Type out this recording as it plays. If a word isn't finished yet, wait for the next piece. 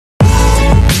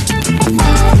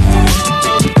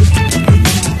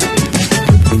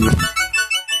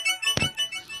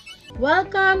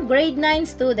grade 9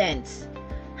 students.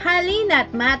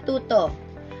 HALINA'T MATH-TUTO.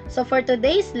 So for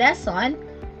today's lesson,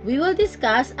 we will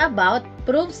discuss about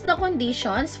proves the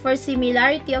conditions for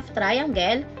similarity of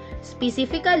triangle,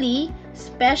 specifically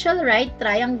special right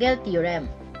triangle theorem.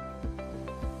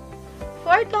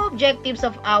 For the objectives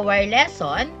of our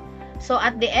lesson, so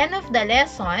at the end of the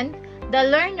lesson,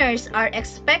 the learners are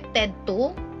expected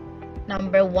to,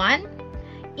 number 1,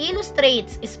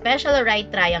 illustrates special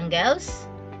right triangles.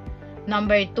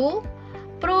 Number 2,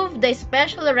 prove the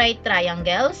special right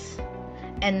triangles.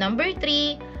 And number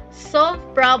 3, solve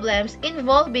problems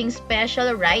involving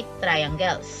special right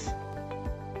triangles.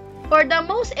 For the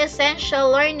most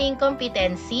essential learning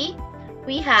competency,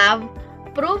 we have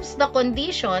proves the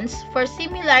conditions for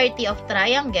similarity of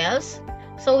triangles.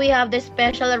 So we have the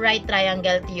special right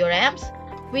triangle theorems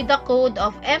with the code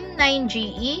of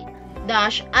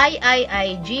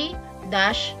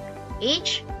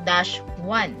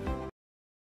M9GE-IIIG-H-1.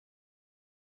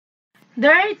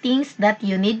 There are things that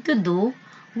you need to do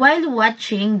while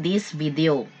watching this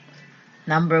video.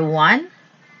 Number 1,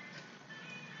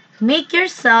 make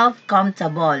yourself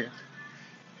comfortable.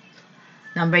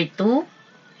 Number 2,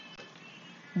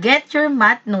 get your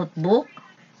math notebook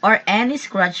or any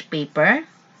scratch paper.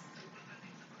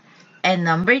 And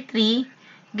number 3,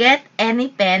 get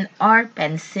any pen or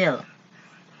pencil.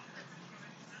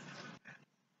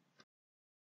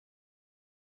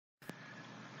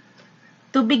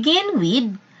 To begin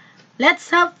with,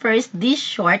 let's have first this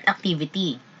short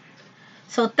activity.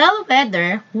 So tell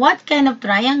whether what kind of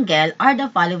triangle are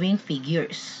the following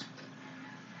figures.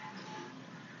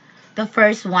 The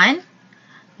first one,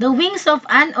 the wings of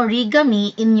an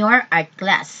origami in your art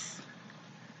class.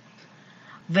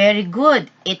 Very good.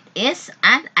 It is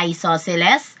an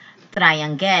isosceles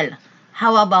triangle.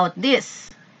 How about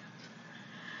this?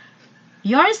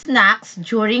 Your snacks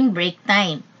during break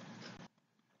time.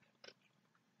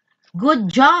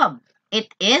 Good job.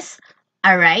 It is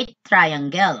a right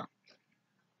triangle.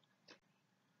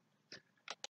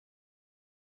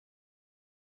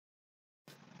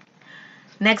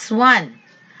 Next one,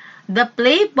 the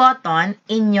play button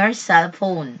in your cell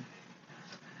phone.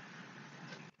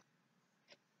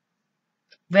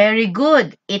 Very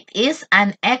good. It is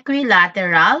an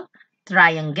equilateral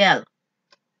triangle.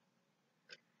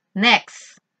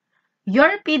 Next,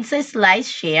 your pizza slice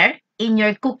share in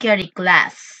your cookery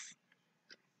class.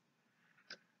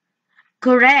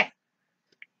 Correct.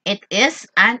 It is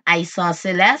an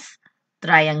isosceles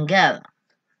triangle.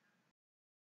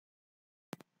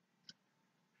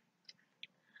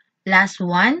 Last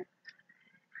one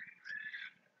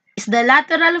is the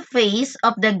lateral face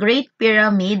of the Great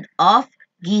Pyramid of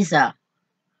Giza.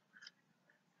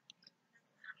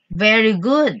 Very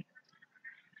good.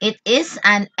 It is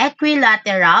an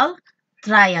equilateral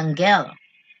triangle.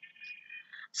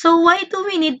 So why do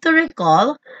we need to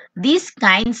recall these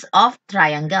kinds of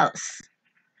triangles?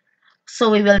 So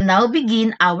we will now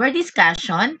begin our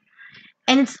discussion,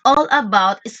 and it's all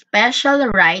about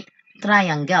special right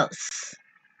triangles.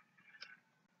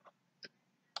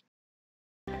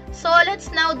 So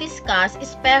let's now discuss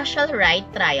special right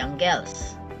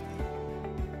triangles.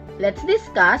 Let's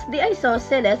discuss the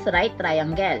isosceles right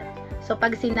triangle. So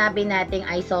pag sinabi nating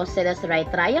isosceles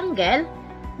right triangle,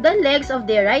 the legs of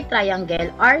the right triangle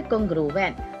are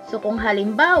congruent. So kung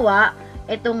halimbawa,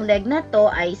 itong leg na to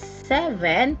ay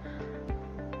 7,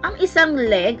 ang isang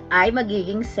leg ay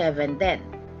magiging 7 din.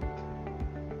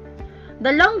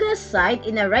 The longest side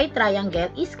in a right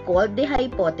triangle is called the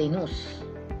hypotenuse.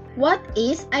 What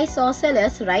is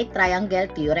isosceles right triangle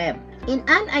theorem? In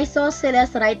an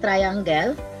isosceles right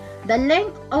triangle, the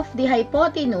length of the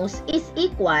hypotenuse is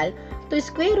equal to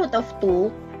square root of 2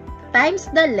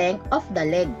 times the length of the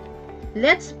leg.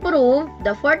 Let's prove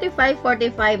the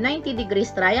 45-45-90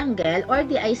 degrees triangle or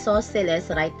the isosceles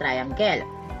right triangle.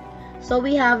 So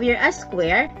we have here a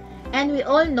square, and we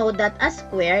all know that a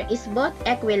square is both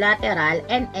equilateral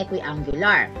and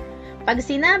equiangular. Pag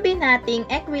sinabi nating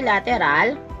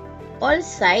equilateral, all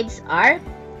sides are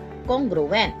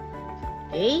congruent.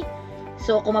 Okay?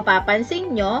 So kung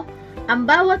mapapansin nyo, ang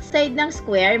bawat side ng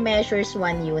square measures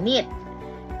 1 unit.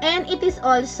 And it is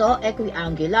also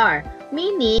equiangular,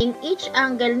 meaning each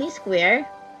angle ni square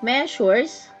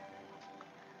measures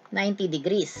 90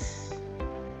 degrees.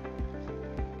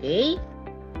 Okay?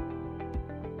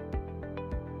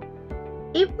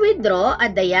 If we draw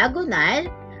a diagonal,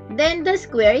 then the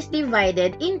square is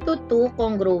divided into 2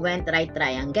 congruent right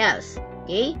triangles.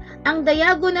 Okay? Ang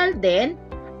diagonal din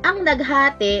ang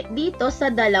naghati dito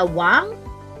sa dalawang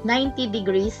 90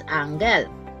 degrees angle.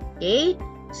 Okay?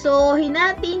 So,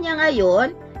 hinati niya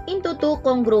ngayon into 2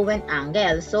 congruent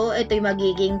angles. So, ito'y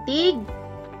magiging tig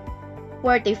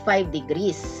 45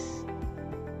 degrees.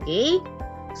 Okay?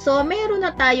 So, meron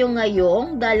na tayo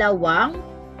ngayong dalawang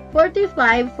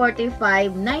 45,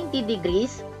 45, 90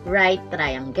 degrees right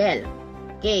triangle.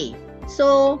 Okay.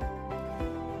 So,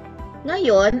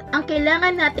 ngayon, ang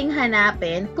kailangan nating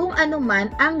hanapin kung ano man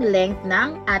ang length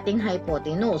ng ating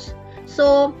hypotenuse.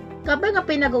 So, kapag ang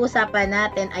pinag-uusapan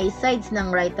natin ay sides ng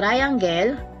right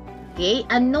triangle, okay,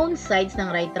 unknown sides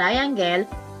ng right triangle,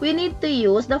 we need to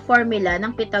use the formula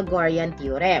ng Pythagorean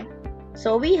theorem.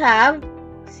 So, we have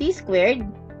c squared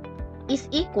is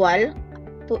equal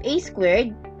to a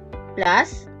squared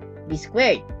plus b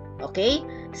squared. Okay?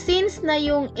 Since na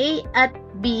yung a at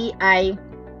b ay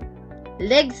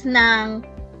legs ng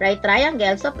right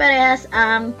triangle, so parehas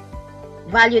ang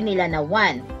value nila na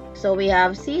 1. So, we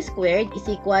have c squared is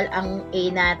equal, ang a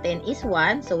natin is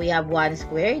 1. So, we have 1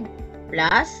 squared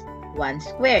plus 1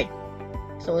 squared.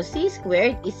 So, c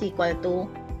squared is equal to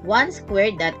 1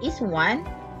 squared, that is 1,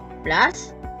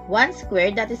 plus 1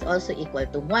 squared, that is also equal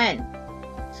to 1.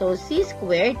 So, c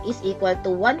squared is equal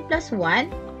to 1 plus 1,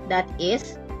 that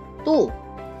is 2.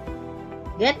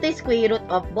 Get the square root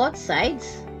of both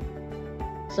sides.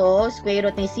 So, square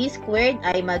root ni c squared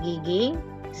ay magiging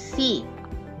c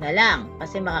na lang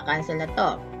kasi makakancel na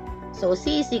to. So,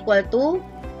 c is equal to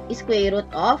square root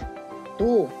of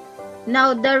 2.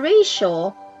 Now, the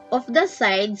ratio of the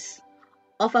sides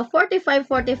of a 45,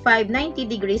 45, 90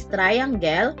 degrees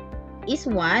triangle is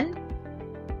 1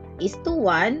 is to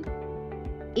 1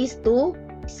 is to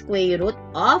square root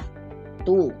of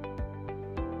 2.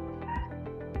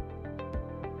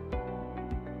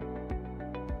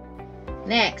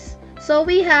 Next, so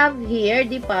we have here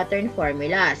the pattern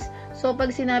formulas. So,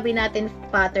 pag sinabi natin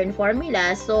pattern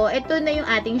formula, so ito na yung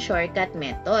ating shortcut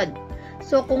method.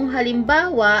 So, kung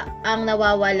halimbawa, ang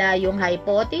nawawala yung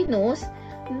hypotenuse,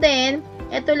 then,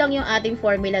 ito lang yung ating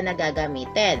formula na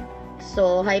gagamitin.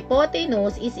 So,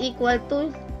 hypotenuse is equal to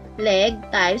leg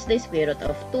times the square root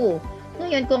of 2.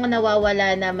 Ngayon, kung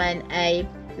nawawala naman ay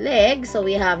leg, so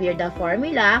we have here the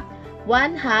formula,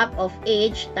 1/2 of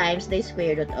h times the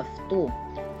square root of 2.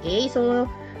 Okay, so,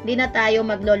 hindi na tayo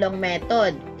maglo-long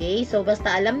method. Okay, so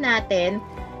basta alam natin,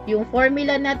 yung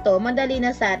formula na to, madali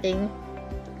na sa ating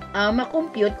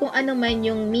makompute kung ano man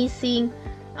yung missing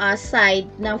side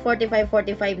ng 45,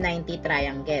 45, 90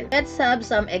 triangle. Let's have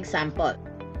some example.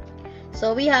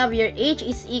 So, we have your h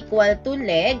is equal to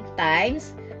leg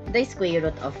times the square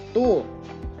root of 2.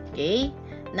 Okay,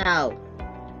 now,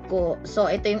 so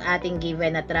ito yung ating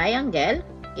given na triangle.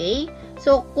 Okay,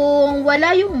 so kung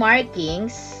wala yung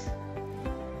markings,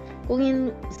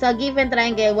 kung sa given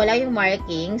triangle wala yung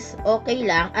markings, okay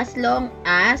lang as long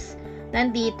as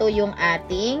nandito yung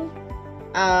ating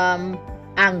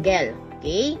angle.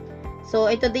 Okay?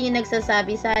 So, ito din yung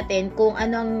nagsasabi sa atin kung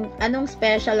anong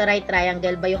special right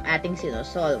triangle ba yung ating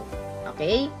sinosolve.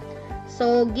 Okay?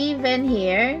 So, given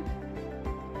here,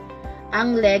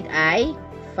 ang leg ay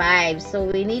 5.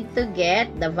 So, we need to get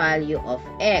the value of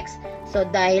x. So,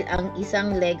 dahil ang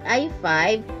isang leg ay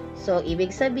 5, so,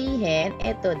 ibig sabihin,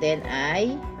 ito din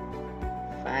ay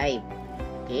 5.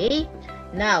 Okay?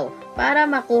 Now, para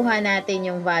makuha natin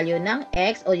yung value ng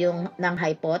x o yung ng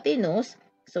hypotenuse,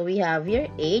 so we have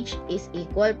here h is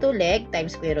equal to leg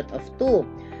times square root of 2.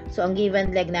 So, ang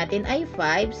given leg natin ay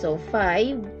 5. So,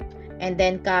 5 and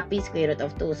then copy square root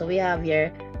of 2. So, we have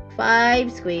here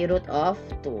 5 square root of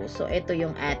 2. So, ito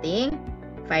yung ating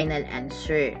final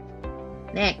answer.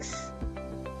 Next.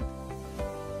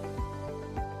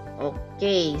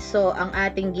 Okay. So, ang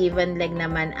ating given leg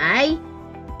naman ay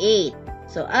 8.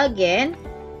 So, again,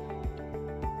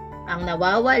 ang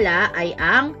nawawala ay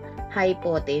ang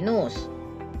hypotenuse.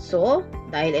 So,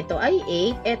 dahil ito ay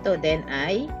 8, ito din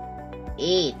ay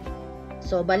 8.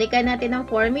 So, balikan natin ang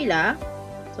formula.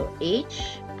 So,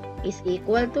 h is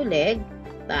equal to leg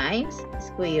times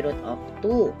square root of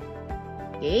 2.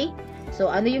 Okay? So,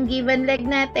 ano yung given leg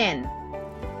natin?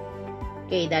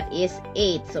 Okay, that is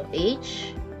 8. So,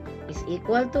 h is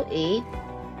equal to 8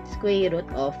 square root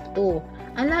of 2.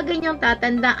 Ang lagi niyong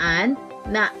tatandaan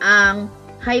na ang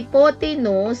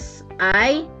hypotenuse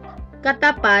ay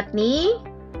katapat ni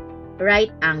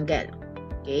right angle.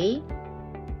 Okay?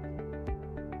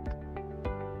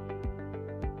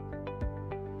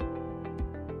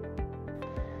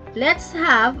 Let's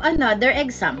have another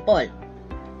example.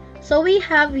 So, we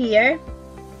have here,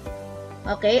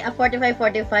 okay, a 45,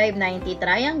 45, 90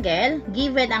 triangle.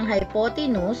 Given ang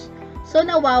hypotenuse, so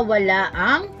nawawala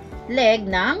ang leg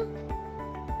ng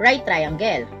right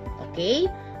triangle.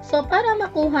 Okay? So, para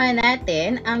makuha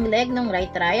natin ang leg ng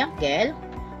right triangle,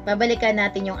 babalikan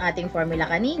natin yung ating formula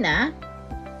kanina.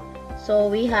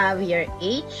 So, we have here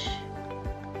h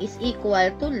is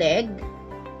equal to leg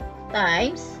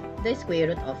times the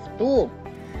square root of 2.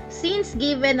 Since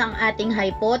given ang ating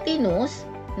hypotenuse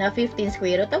na 15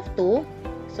 square root of 2,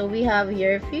 so we have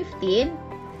here 15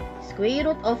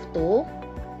 square root of 2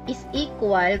 is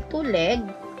equal to leg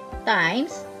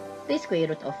times the square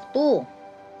root of 2.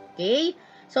 Okay?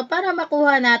 So, para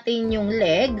makuha natin yung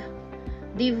leg,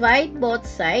 divide both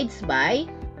sides by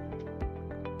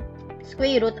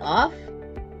square root of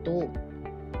 2.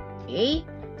 Okay?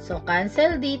 So,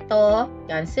 cancel dito,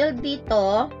 cancel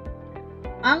dito.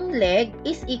 Ang leg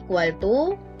is equal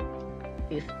to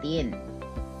 15.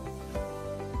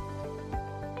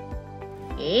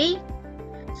 Okay?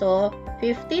 So,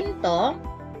 15 to,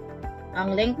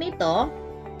 ang length nito,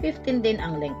 15 din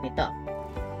ang length nito.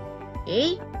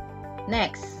 Okay?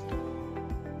 Next.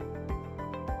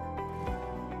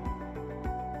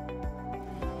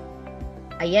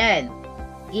 Ayan.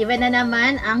 Given na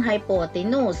naman ang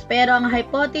hypotenuse. Pero ang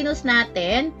hypotenuse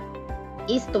natin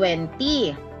is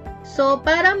 20. So,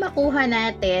 para makuha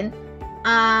natin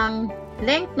ang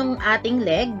length ng ating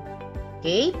leg,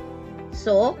 okay?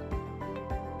 So,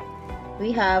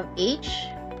 we have h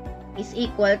is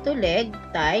equal to leg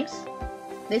times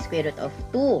the square root of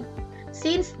 2.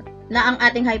 Since na ang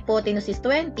ating hypotenuse is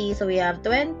 20, so we have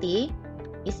 20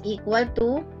 is equal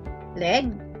to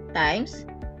leg times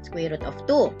square root of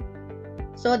 2.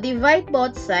 So, divide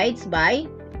both sides by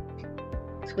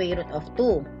square root of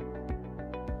 2.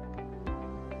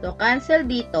 So, cancel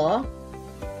dito.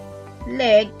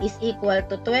 Leg is equal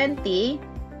to 20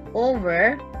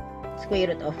 over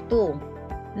square root of 2.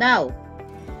 Now,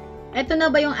 eto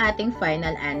na ba yung ating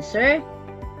final answer?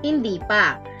 Hindi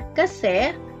pa.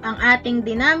 Kasi, ang ating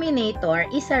denominator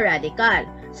is a radical.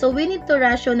 So, we need to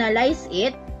rationalize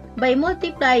it by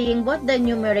multiplying both the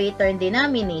numerator and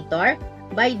denominator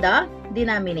by the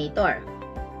denominator.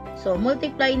 So,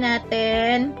 multiply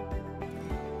natin,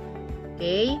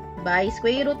 okay, by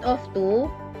square root of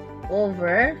 2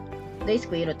 over the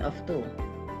square root of 2.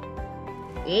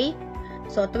 Okay?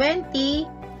 So, 20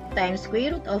 times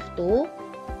square root of 2,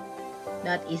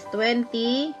 that is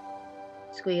 20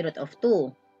 square root of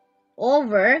 2,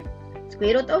 over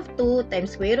square root of 2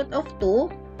 times square root of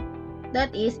 2, that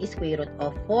is square root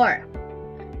of 4.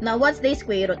 Now, what's the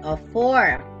square root of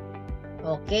 4?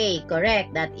 Okay,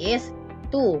 correct. That is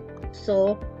 2.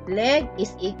 So, leg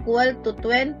is equal to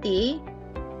 20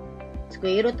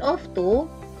 square root of 2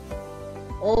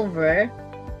 over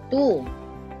 2.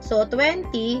 So,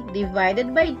 20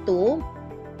 divided by 2,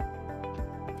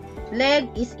 leg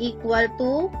is equal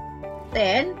to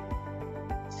 10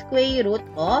 square root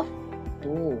of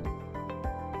 2.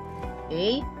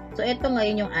 Okay? So, ito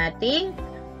ngayon yung ating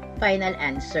final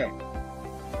answer.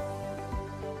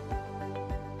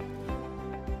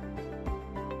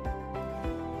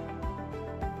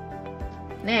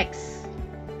 Next.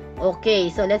 Okay,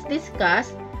 so let's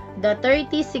discuss the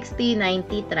 30, 60,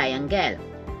 90 triangle.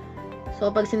 So,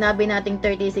 pag sinabi nating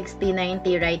 30, 60,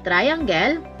 90 right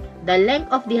triangle, the length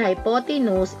of the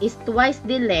hypotenuse is twice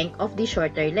the length of the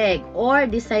shorter leg or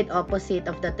the side opposite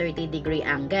of the 30-degree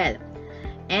angle.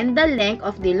 And the length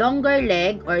of the longer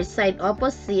leg or side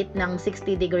opposite ng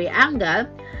 60-degree angle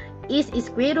is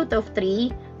square root of 3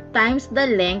 times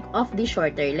the length of the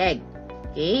shorter leg.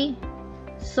 Okay?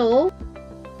 So,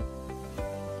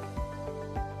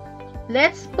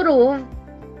 let's prove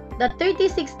the 30,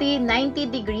 60, 90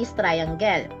 degrees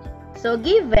triangle. So,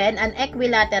 given an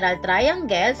equilateral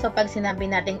triangle, so pag sinabi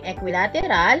nating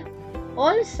equilateral,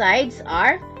 all sides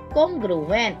are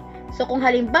congruent. So, kung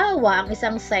halimbawa, ang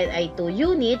isang side ay 2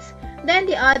 units, then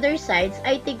the other sides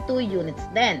ay tig 2 units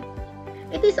din.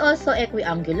 It is also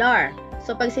equiangular.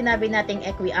 So, pag sinabi nating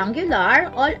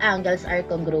equiangular, all angles are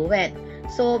congruent.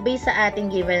 So, based sa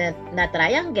ating given na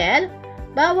triangle,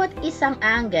 bawat isang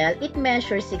angle, it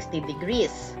measures 60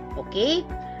 degrees. Okay?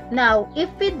 Now,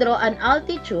 if we draw an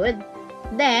altitude,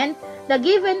 then the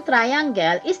given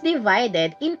triangle is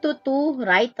divided into 2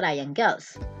 right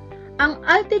triangles. Ang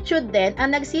altitude din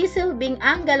ang nagsisilbing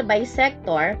angle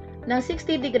bisector ng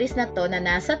 60 degrees na to na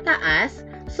nasa taas.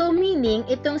 So, meaning,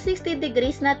 itong 60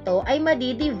 degrees na to ay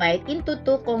madidivide into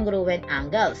 2 congruent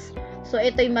angles. So,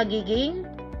 ito ay magiging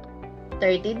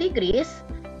 30 degrees.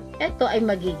 Ito ay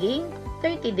magiging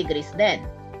 30 degrees din.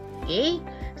 Okay?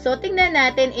 So, tingnan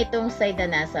natin itong side na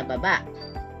nasa baba.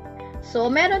 So,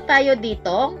 meron tayo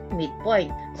dito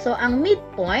midpoint. So, ang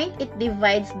midpoint, it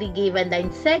divides the given line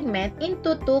segment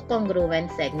into 2 congruent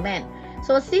segment.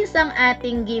 So, since ang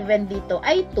ating given dito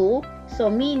ay 2, so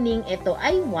meaning ito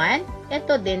ay 1,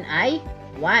 ito din ay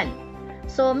 1.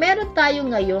 So, meron tayo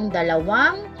ngayong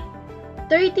dalawang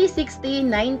 30, 60,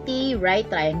 90 right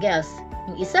triangles.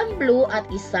 Yung isang blue at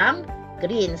isang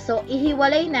green. So,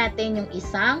 ihiwalay natin yung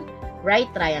isang right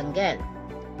triangle.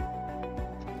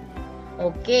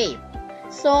 Okay.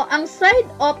 So, ang side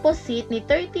opposite ni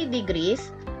 30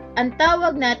 degrees, ang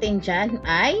tawag natin dyan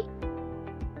ay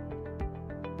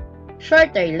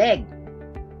shorter leg.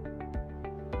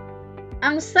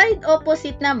 Ang side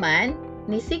opposite naman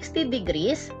ni 60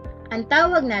 degrees, ang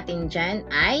tawag natin dyan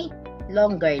ay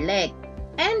longer leg.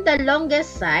 And the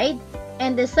longest side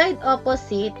and the side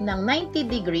opposite ng 90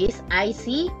 degrees ay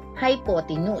si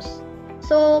hypotenuse.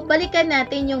 So, balikan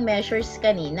natin yung measures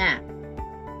kanina.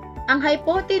 Ang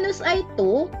hypotenuse ay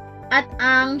 2 at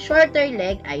ang shorter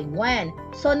leg ay 1.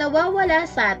 So, nawawala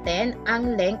sa atin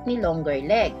ang length ni longer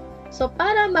leg. So,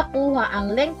 para makuha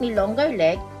ang length ni longer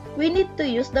leg, we need to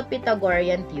use the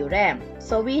Pythagorean theorem.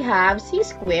 So, we have c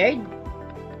squared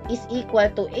is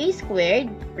equal to a squared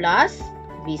plus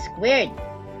b squared.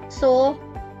 So,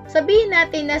 sabihin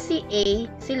natin na si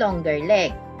A, si longer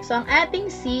leg. So, ang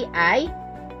ating C ay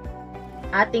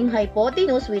ating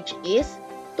hypotenuse which is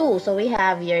 2. So, we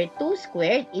have here 2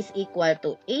 squared is equal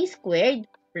to a squared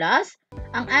plus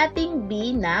ang ating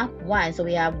B na 1. So,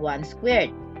 we have 1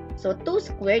 squared. So,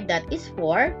 2 squared that is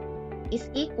 4 is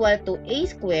equal to a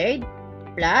squared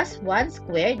plus 1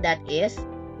 squared that is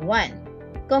 1.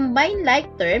 Combine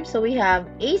like terms, so we have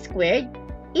a squared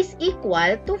is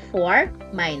equal to 4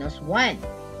 minus 1.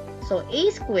 So, a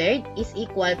squared is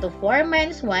equal to 4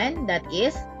 minus 1, that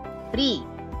is 3.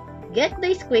 Get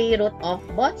the square root of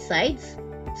both sides.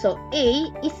 So, a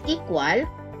is equal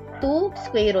to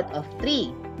square root of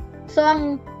 3. So,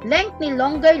 ang length ni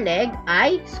longer leg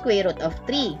ay square root of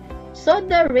 3. So,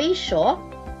 the ratio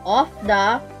of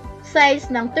the sides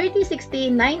ng 30,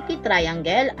 60, 90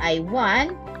 triangle ay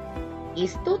 1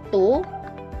 is to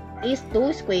 2 is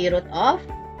to square root of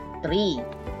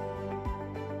 3.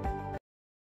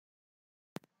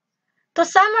 To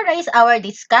summarize our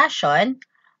discussion,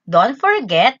 don't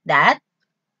forget that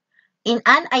in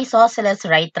an isosceles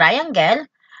right triangle,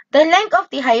 the length of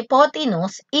the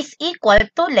hypotenuse is equal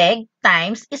to leg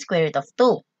times square root of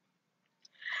 2.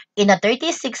 In a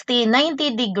 30, 60,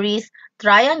 90 degrees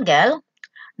triangle,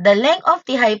 the length of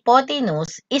the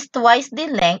hypotenuse is twice the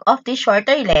length of the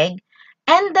shorter leg,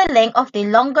 and the length of the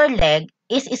longer leg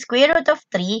is square root of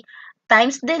 3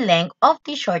 times the length of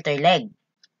the shorter leg.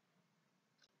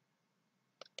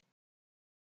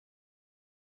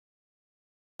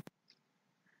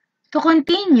 To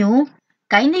continue,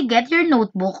 kindly get your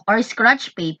notebook or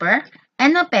scratch paper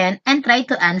and a pen and try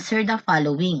to answer the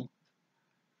following.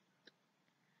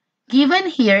 Given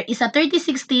here is a 30,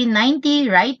 60, 90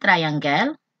 right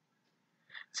triangle.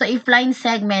 So if line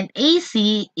segment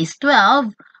AC is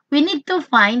 12, we need to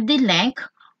find the length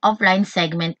of line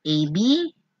segment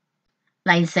AB,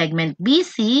 line segment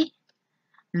BC,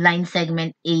 line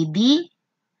segment AD,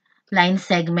 line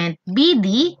segment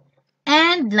BD,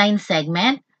 and line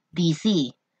segment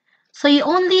DC. So you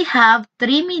only have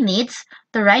 3 minutes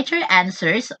to write your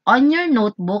answers on your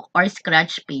notebook or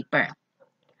scratch paper.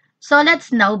 So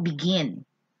let's now begin.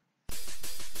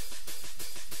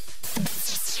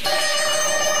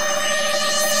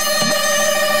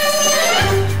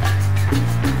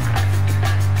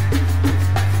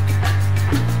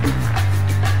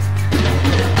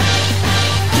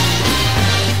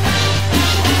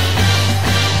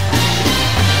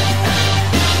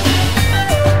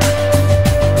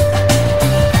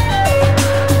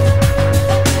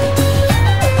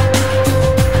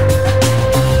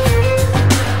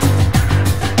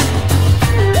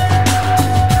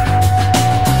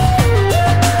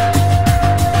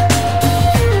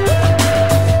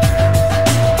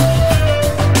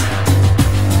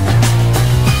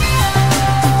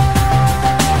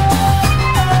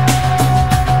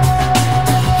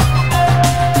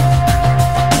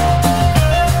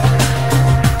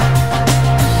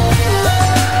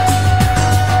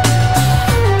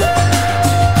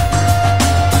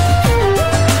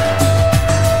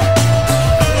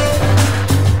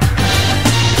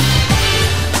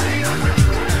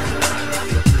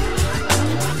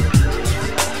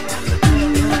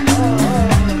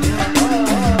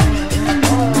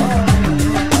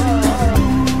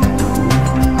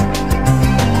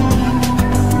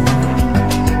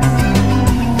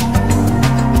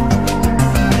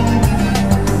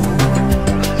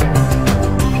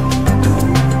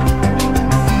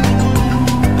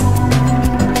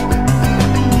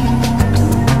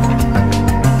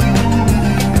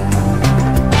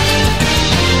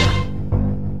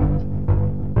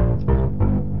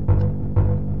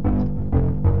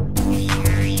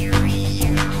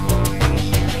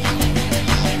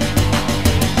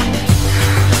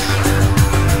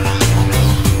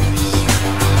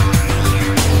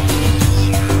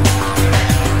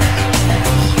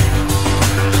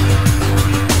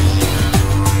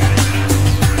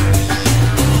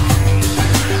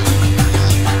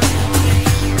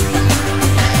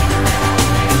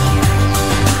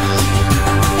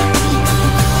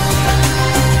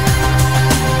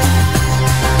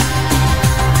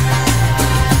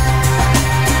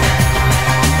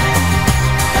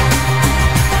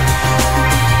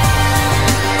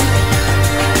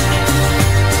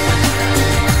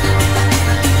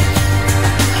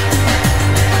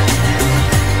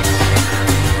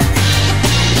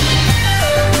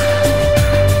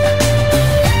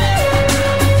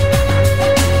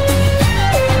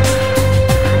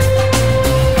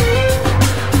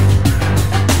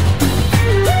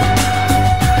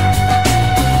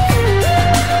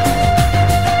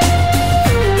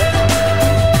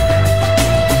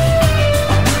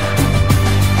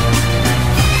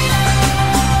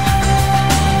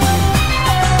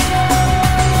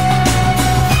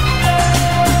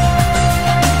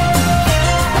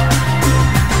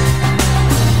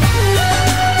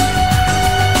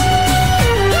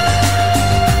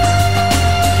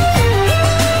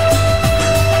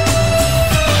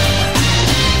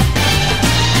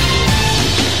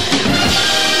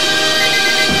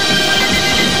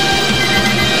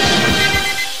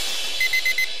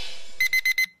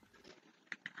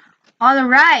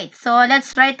 Alright, so let's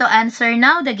try to answer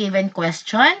now the given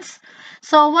questions.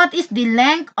 So what is the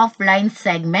length of line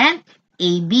segment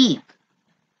AB?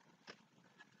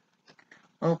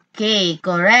 Okay,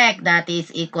 correct. That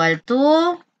is equal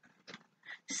to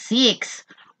 6.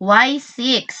 Why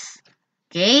 6?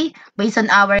 Okay, based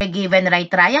on our given right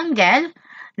triangle,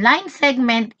 line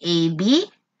segment AB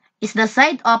is the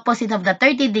side opposite of the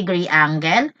 30-degree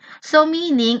angle. So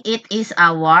meaning it is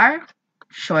our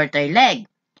shorter leg.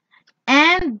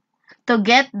 And to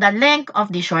get the length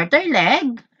of the shorter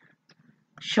leg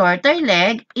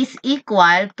is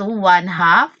equal to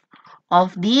 1/2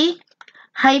 of the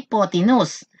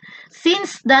hypotenuse.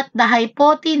 Since that the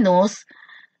hypotenuse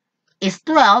is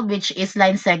 12, which is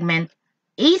line segment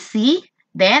AC,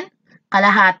 then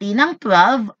kalahati ng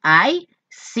 12 ay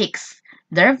 6.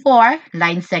 Therefore,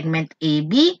 line segment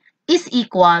AB is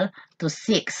equal to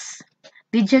 6.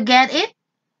 Did you get it?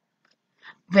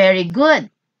 Very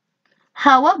good.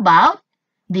 How about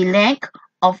the length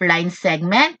of line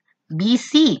segment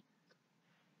BC?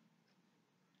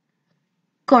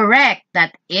 Correct.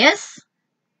 That is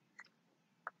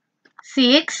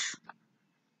 6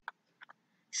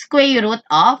 square root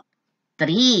of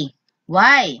 3.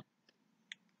 Why?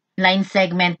 Line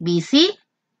segment BC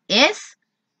is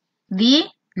the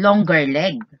longer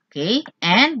leg. Okay?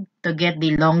 And to get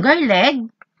the longer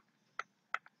leg,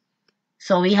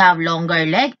 so we have longer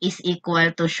leg is equal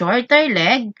to shorter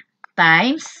leg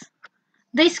times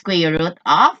the square root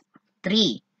of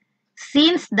 3.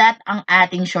 Since that ang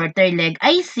ating shorter leg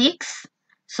ay 6,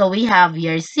 so we have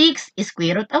here 6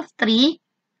 square root of 3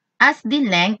 as the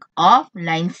length of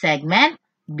line segment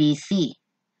BC.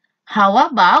 How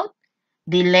about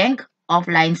the length of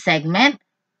line segment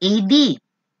AD?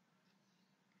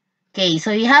 Okay,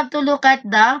 so you have to look at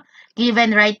the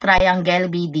given right triangle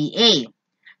BDA.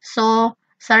 So,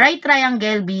 sa right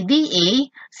triangle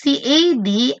BDA, si AD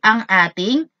ang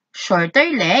ating shorter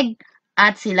leg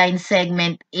at si line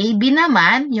segment AB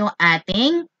naman yung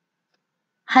ating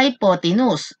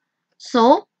hypotenuse.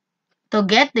 So, to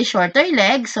get the shorter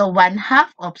leg, so 1/2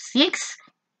 of 6,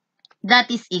 that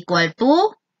is equal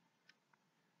to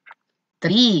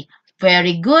 3.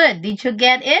 Very good. Did you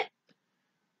get it?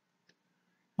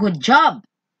 Good job.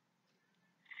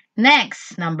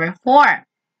 Next, number 4.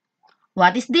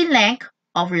 What is the length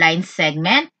of line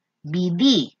segment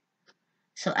BD?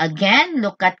 So again,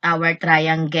 look at our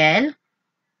triangle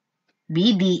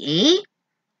BDA.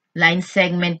 Line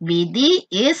segment BD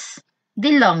is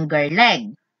the longer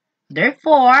leg.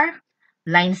 Therefore,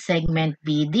 line segment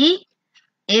BD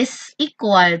is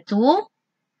equal to,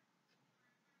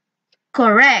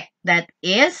 correct, that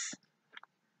is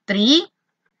 3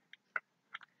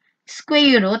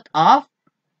 square root of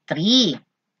 3.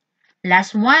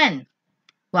 Last one.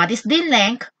 What is the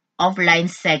length of line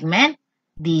segment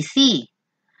DC?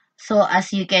 So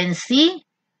as you can see,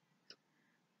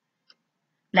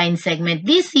 line segment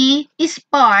DC is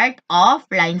part of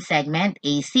line segment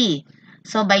AC.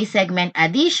 So by segment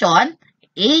addition,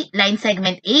 line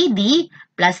segment AD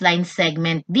plus line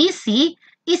segment DC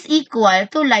is equal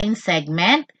to line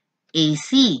segment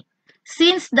AC.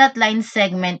 Since that line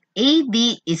segment AD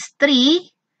is 3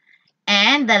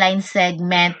 and the line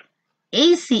segment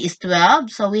AC is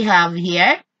 12, so we have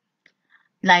here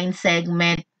line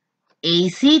segment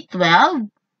AC 12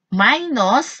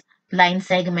 minus line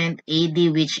segment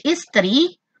AD, which is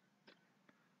 3.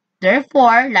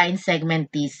 Therefore, line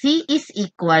segment DC is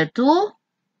equal to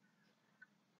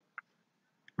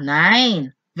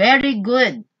 9. Very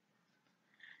good.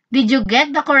 Did you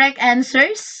get the correct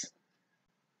answers?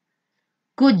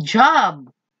 Good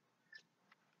job.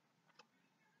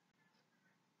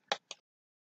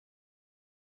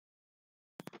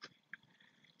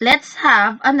 Let's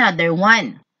have another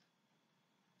one.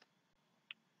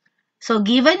 So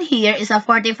given here is a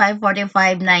 45,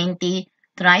 45, 90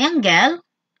 triangle.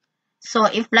 So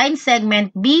if line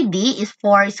segment BD is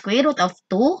 4 square root of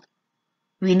 2,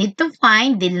 we need to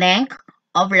find the length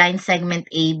of line segment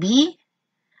AB,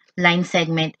 line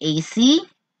segment AC,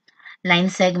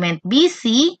 line segment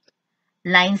BC,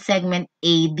 line segment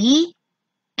AD,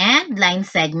 and line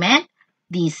segment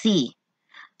DC.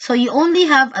 So you only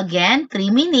have again 3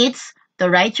 minutes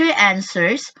to write your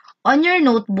answers on your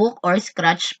notebook or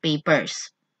scratch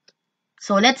papers.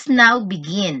 So let's now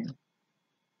begin.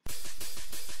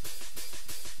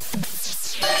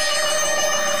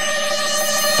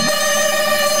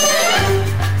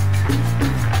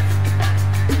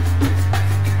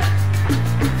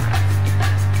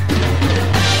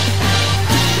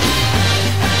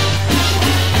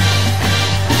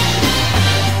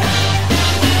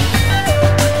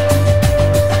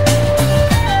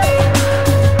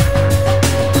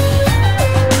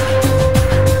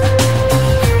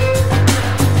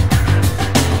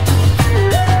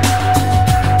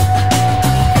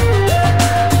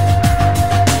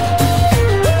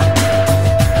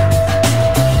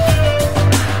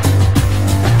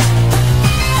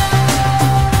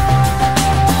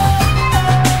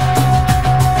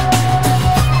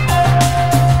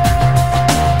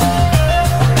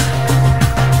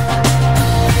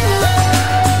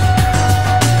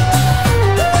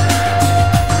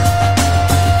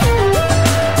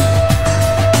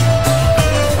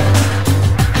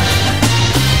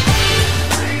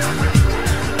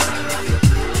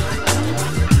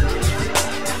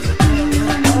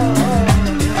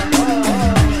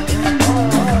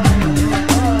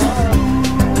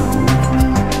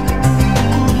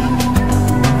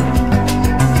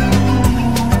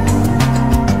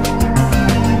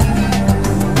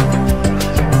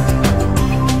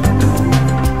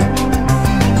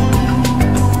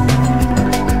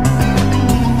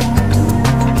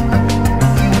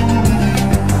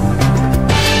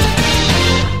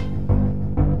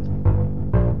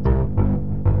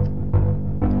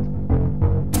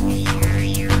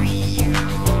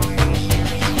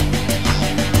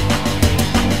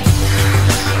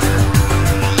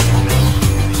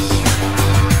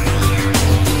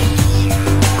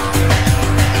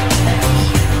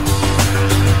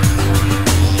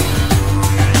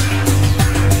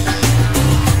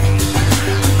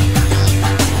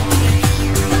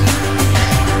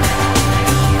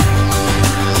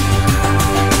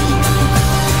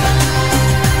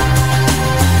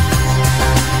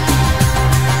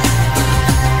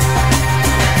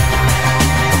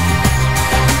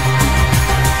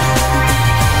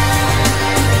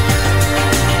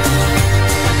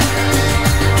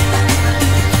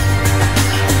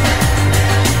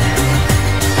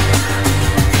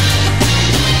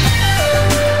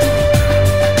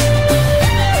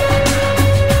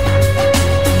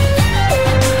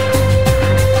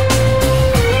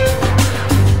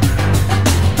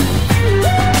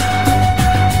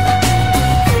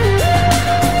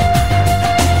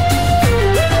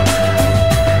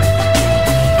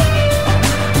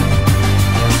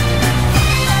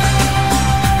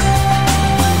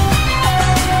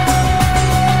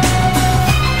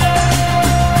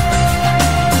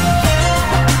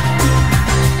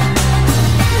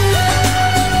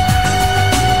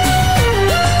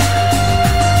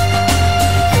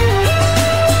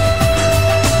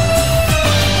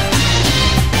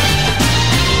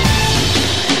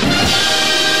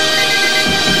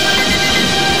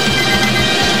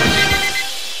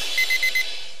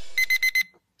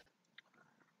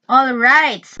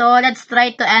 Alright, so let's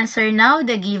try to answer now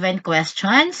the given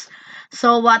questions.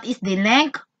 So what is the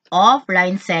length of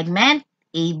line segment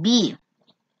AB?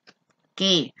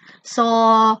 Okay,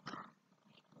 so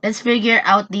let's figure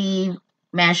out the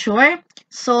measure.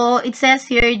 So it says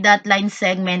here that line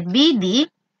segment BD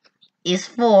is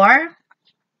 4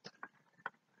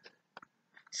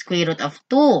 square root of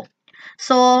 2.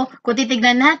 So, kung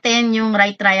titignan natin yung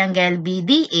right triangle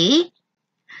BDA,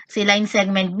 si line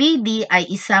segment BD ay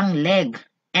isang leg.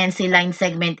 And si line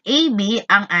segment AB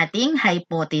ang ating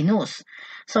hypotenuse.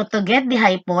 So, to get the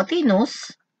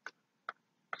hypotenuse,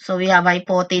 so we have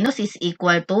hypotenuse is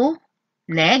equal to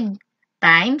leg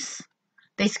times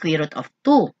the square root of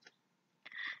 2.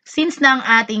 Since na ang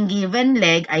ating given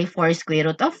leg ay 4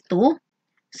 square root of 2,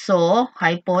 so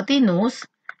hypotenuse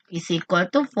is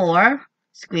equal to 4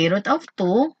 square root of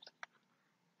 2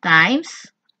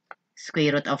 times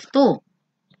square root of 2.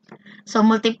 So,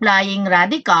 multiplying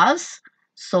radicals,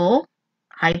 so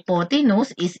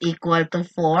hypotenuse is equal to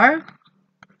 4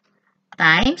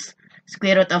 times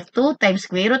square root of 2 times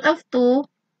square root of 2,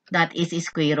 that is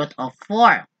square root of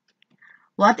 4.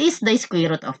 What is the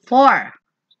square root of 4?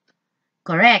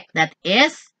 Correct, that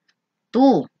is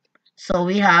 2. So,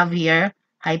 we have here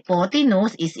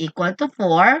hypotenuse is equal to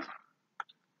 4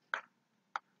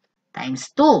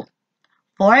 times 2.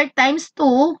 4 times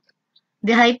 2,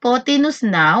 the hypotenuse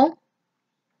now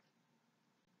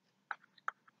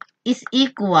is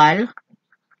equal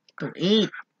to 8.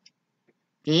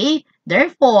 Okay,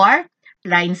 therefore,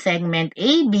 line segment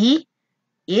AB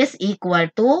is equal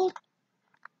to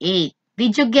 8.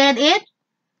 Did you get it?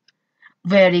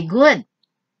 Very good.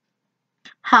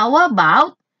 How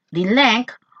about the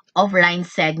length of line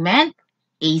segment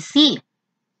AC?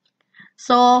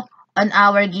 So, on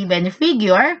our given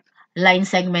figure, line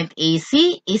segment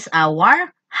AC is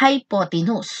our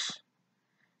hypotenuse.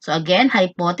 So, again,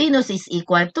 hypotenuse is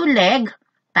equal to leg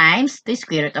times the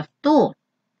square root of 2.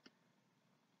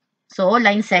 So,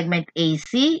 line segment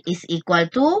AC is equal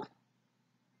to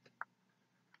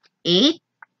 8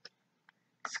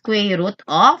 square root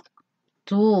of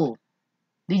 2.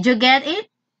 Did you get it?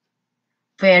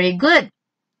 Very good.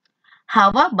 How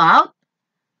about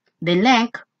the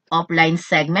length of line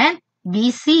segment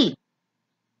BC?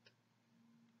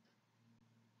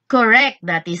 Correct.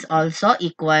 That is also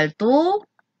equal to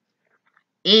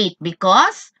 8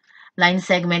 because line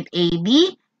segment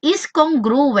AB is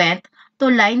congruent to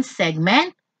line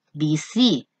segment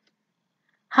BC.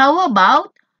 How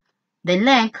about the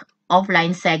length of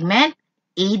line segment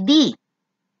AD?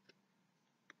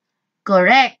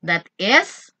 Correct. That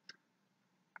is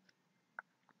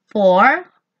 4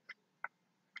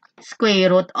 square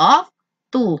root of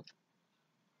 2.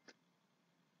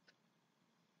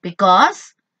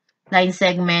 Because line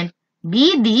segment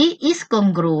BD is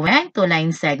congruent to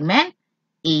line segment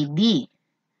AD.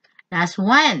 Last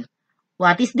one.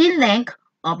 What is the length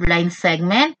of line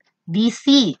segment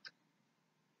BC?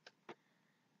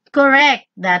 Correct.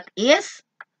 That is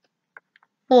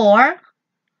 4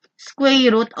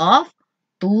 square root of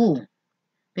 2.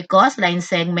 Because line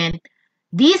segment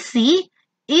DC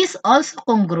is also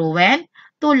congruent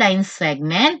to line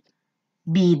segment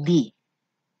BD.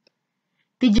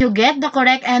 Did you get the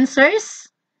correct answers?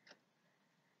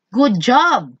 Good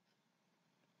job!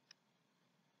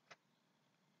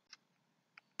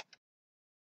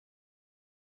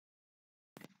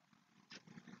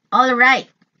 Alright,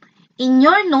 in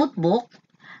your notebook,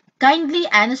 kindly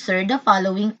answer the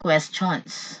following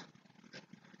questions.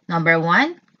 Number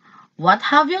 1, what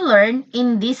have you learned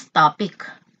in this topic?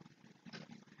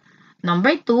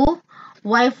 Number 2,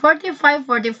 why 45,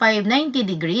 45, 90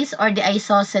 degrees or the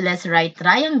isosceles right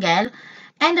triangle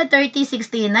and the 30,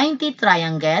 60, 90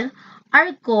 triangle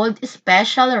are called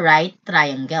special right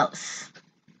triangles?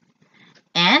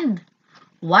 And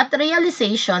what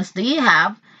realizations do you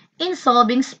have in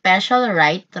solving special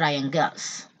right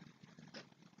triangles?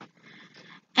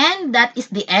 And that is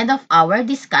the end of our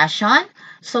discussion.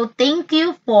 So thank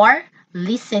you for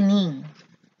listening.